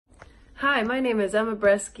Hi, my name is Emma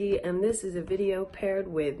Breschi, and this is a video paired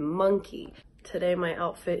with Monki. Today my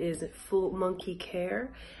outfit is full monkey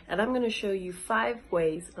care, and I'm going to show you 5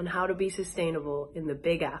 ways on how to be sustainable in the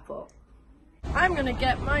Big Apple. I'm going to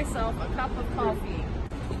get myself a cup of coffee.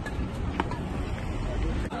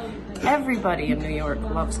 Everybody in New York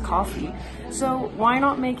loves coffee, so why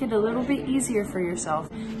not make it a little bit easier for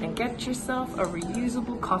yourself and get yourself a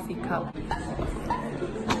reusable coffee cup.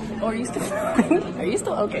 Are you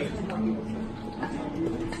still okay?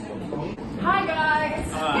 Hi guys!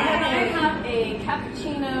 Can I have a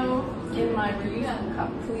cappuccino in my reusable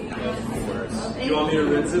cup, please? Of course. Do you want me to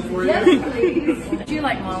rinse it for you? Yes, please. Do you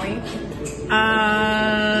like Molly?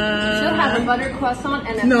 She'll have a buttered croissant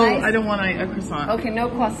and a No, nice... I don't want a croissant. Okay, no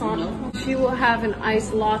croissant. She will have an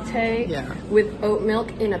iced latte with oat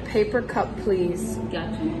milk in a paper cup, please.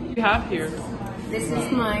 Gotcha. You have here. This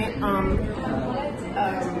is my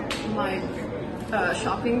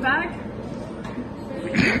shopping bag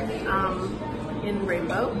in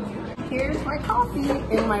rainbow. Here's my coffee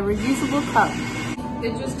in my reusable cup.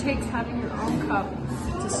 It just takes having your own cup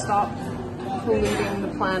to stop polluting the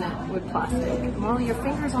planet with plastic. Molly, your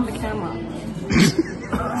finger's on the camera.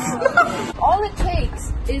 All it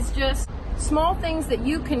takes is just small things that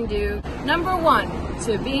you can do. Number 1,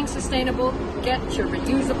 to being sustainable, get your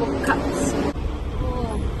reusable cups.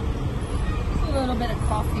 A little bit of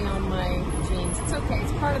coffee on my jeans. It's okay,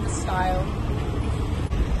 it's part of the style.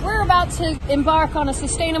 We're about to embark on a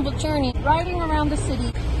sustainable journey, riding around the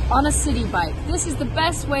city on a city bike. This is the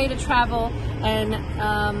best way to travel, and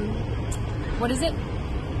what is it?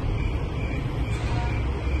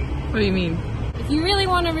 What do you mean? If you really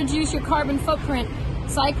want to reduce your carbon footprint,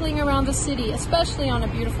 cycling around the city, especially on a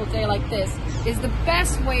beautiful day like this, is the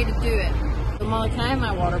best way to do it. So Molly, can I have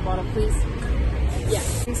my water bottle, please?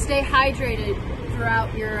 Yes. And stay hydrated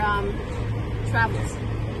throughout your travels.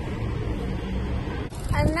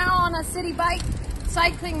 I'm now on a city bike,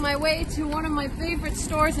 cycling my way to one of my favorite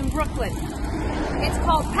stores in Brooklyn. It's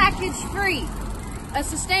called Package Free, a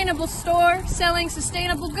sustainable store selling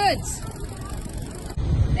sustainable goods.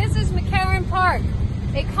 This is McCarran Park,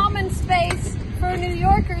 a common space for New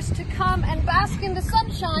Yorkers to come and bask in the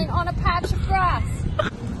sunshine on a patch of grass.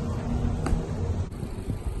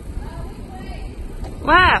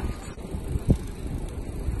 Left.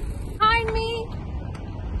 Behind me,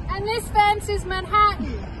 and this fence is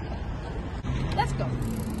Manhattan. Let's go.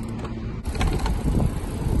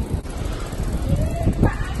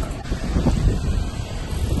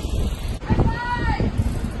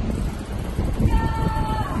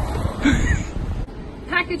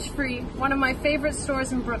 Package Free, one of my favorite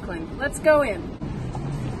stores in Brooklyn. Let's go in.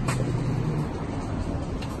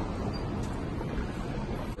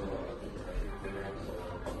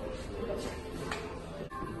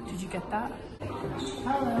 Did you get that?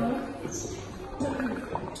 Hello.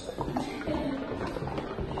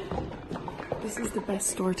 This is the best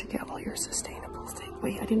store to get all your sustainable things.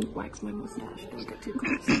 Wait, I didn't wax my mustache. Don't get too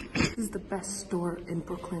close. This is the best store in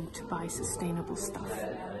Brooklyn to buy sustainable stuff.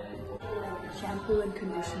 Shampoo and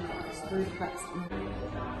conditioners, they're the best.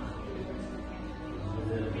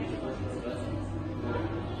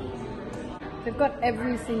 They've got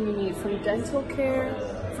everything you need, from dental care,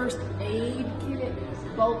 first aid kit,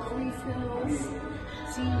 bulk refills.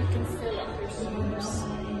 See, you can fill up your soups.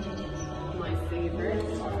 My favorite,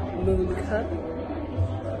 moon cup.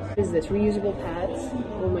 What is this, reusable pads?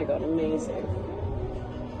 Oh my god, amazing.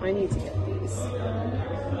 I need to get these.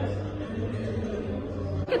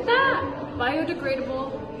 Look at that!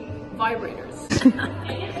 Biodegradable vibrators.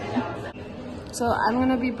 So I'm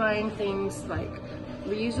gonna be buying things like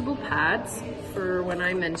reusable pads for when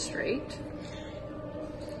I menstruate.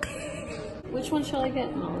 Which one shall I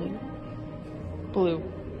get, Molly? Blue.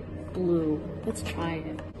 Blue. Let's try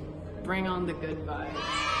it. Bring on the good vibes.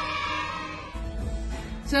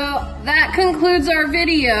 So that concludes our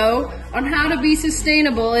video on how to be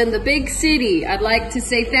sustainable in the big city. I'd like to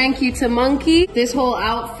say thank you to Monki. This whole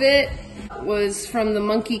outfit was from the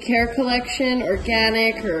Monki Care collection,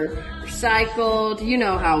 organic or recycled, you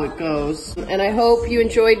know how it goes. And I hope you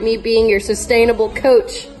enjoyed me being your sustainable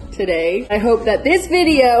coach today. I hope that this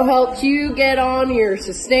video helped you get on your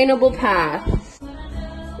sustainable path.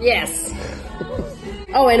 Yes.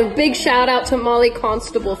 Oh, and a big shout out to Molly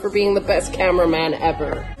Constable for being the best cameraman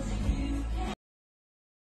ever.